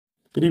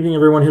Good evening,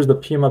 everyone. Here's the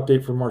PM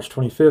update for March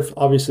 25th.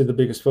 Obviously, the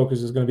biggest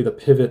focus is going to be the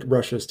pivot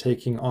Russia is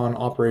taking on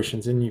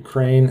operations in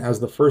Ukraine. As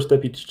the first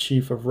deputy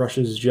chief of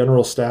Russia's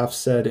general staff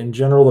said, in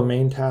general, the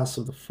main tasks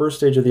of the first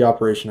stage of the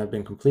operation have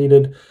been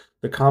completed.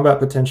 The combat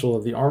potential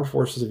of the armed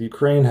forces of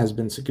Ukraine has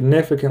been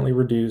significantly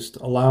reduced,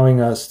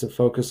 allowing us to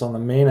focus on the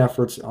main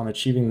efforts on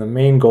achieving the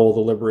main goal, the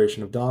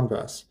liberation of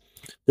Donbass.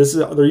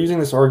 They're using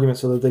this argument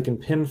so that they can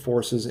pin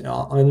forces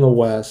in the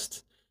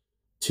West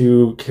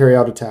to carry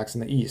out attacks in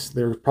the east.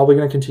 They're probably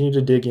going to continue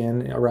to dig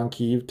in around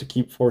Kyiv to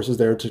keep forces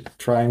there to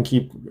try and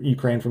keep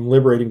Ukraine from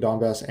liberating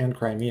Donbass and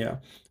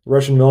Crimea. The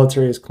Russian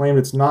military has claimed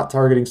it's not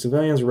targeting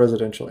civilians or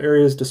residential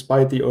areas,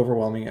 despite the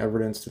overwhelming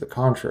evidence to the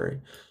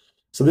contrary.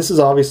 So this is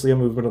obviously a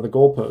movement of the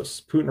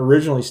goalposts. Putin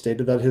originally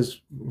stated that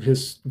his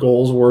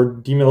goals were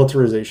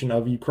demilitarization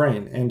of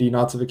Ukraine and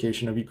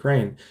denazification of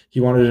Ukraine. He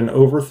wanted an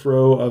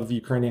overthrow of the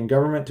Ukrainian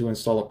government to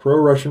install a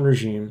pro-Russian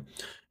regime.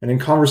 And in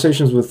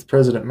conversations with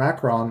President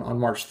Macron on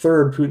March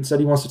 3rd, Putin said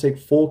he wants to take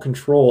full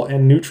control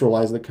and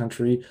neutralize the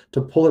country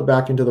to pull it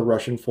back into the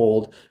Russian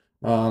fold,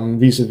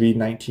 vis-a-vis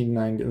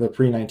the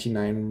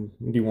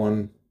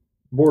pre-1991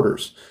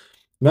 borders.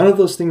 None of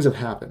those things have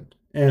happened.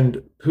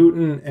 And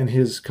Putin and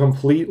his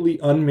completely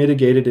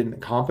unmitigated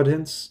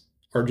incompetence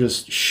are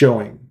just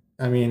showing.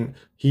 I mean,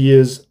 he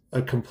is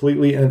a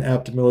completely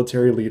inept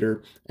military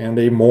leader and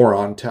a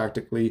moron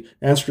tactically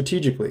and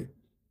strategically.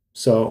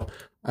 So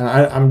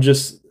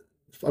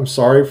I'm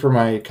sorry for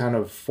my kind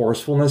of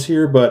forcefulness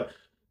here, but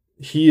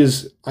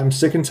I'm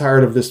sick and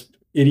tired of this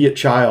idiot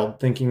child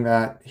thinking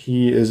that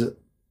he is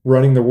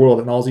running the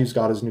world and all he's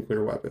got is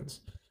nuclear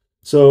weapons.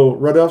 So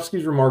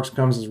Radovsky's remarks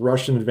comes as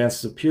Russian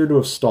advances appear to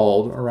have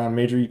stalled around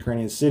major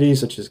Ukrainian cities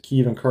such as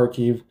Kyiv and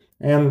Kharkiv,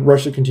 and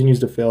Russia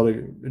continues to fail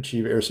to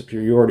achieve air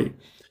superiority.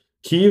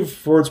 Kyiv,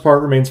 for its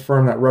part, remains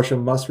firm that Russia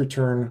must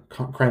return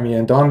Crimea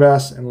and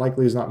Donbass, and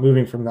likely is not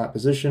moving from that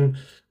position.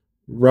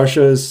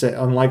 Russia is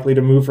unlikely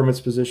to move from its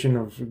position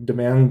of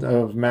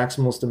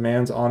maximalist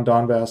demands on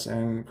Donbass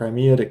and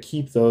Crimea to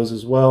keep those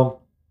as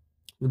well.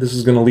 This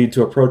is going to lead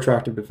to a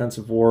protracted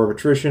defensive war of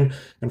attrition,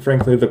 and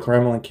frankly, the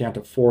Kremlin can't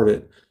afford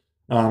it.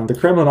 The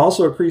Kremlin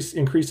also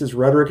increased its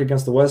rhetoric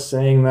against the West,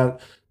 saying that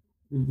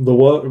the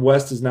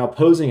West is now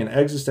posing an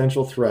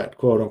existential threat,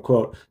 quote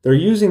unquote. They're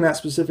using that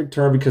specific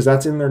term because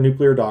that's in their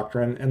nuclear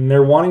doctrine, and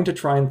they're wanting to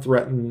try and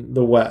threaten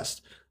the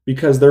West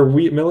because their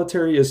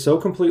military is so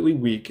completely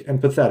weak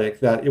and pathetic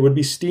that it would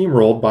be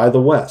steamrolled by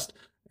the West.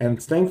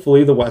 And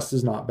thankfully, the West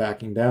is not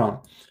backing down.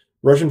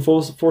 Russian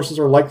forces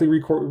are likely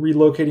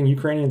relocating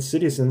Ukrainian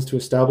citizens to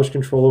establish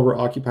control over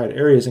occupied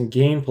areas and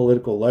gain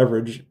political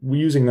leverage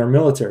using their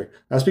military.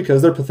 That's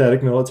because their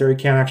pathetic military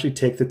can't actually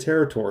take the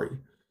territory.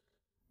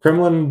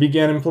 Kremlin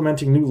began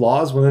implementing new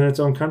laws within its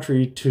own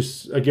country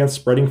against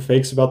spreading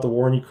fakes about the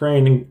war in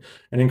Ukraine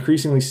and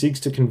increasingly seeks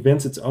to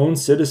convince its own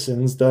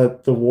citizens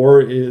that the war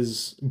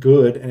is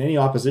good and any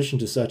opposition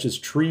to such is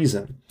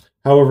treason.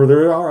 However,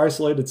 there are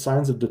isolated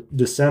signs of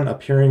dissent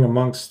appearing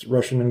amongst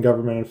Russian and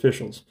government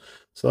officials.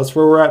 So that's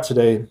where we're at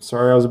today.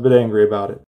 Sorry I was a bit angry about it.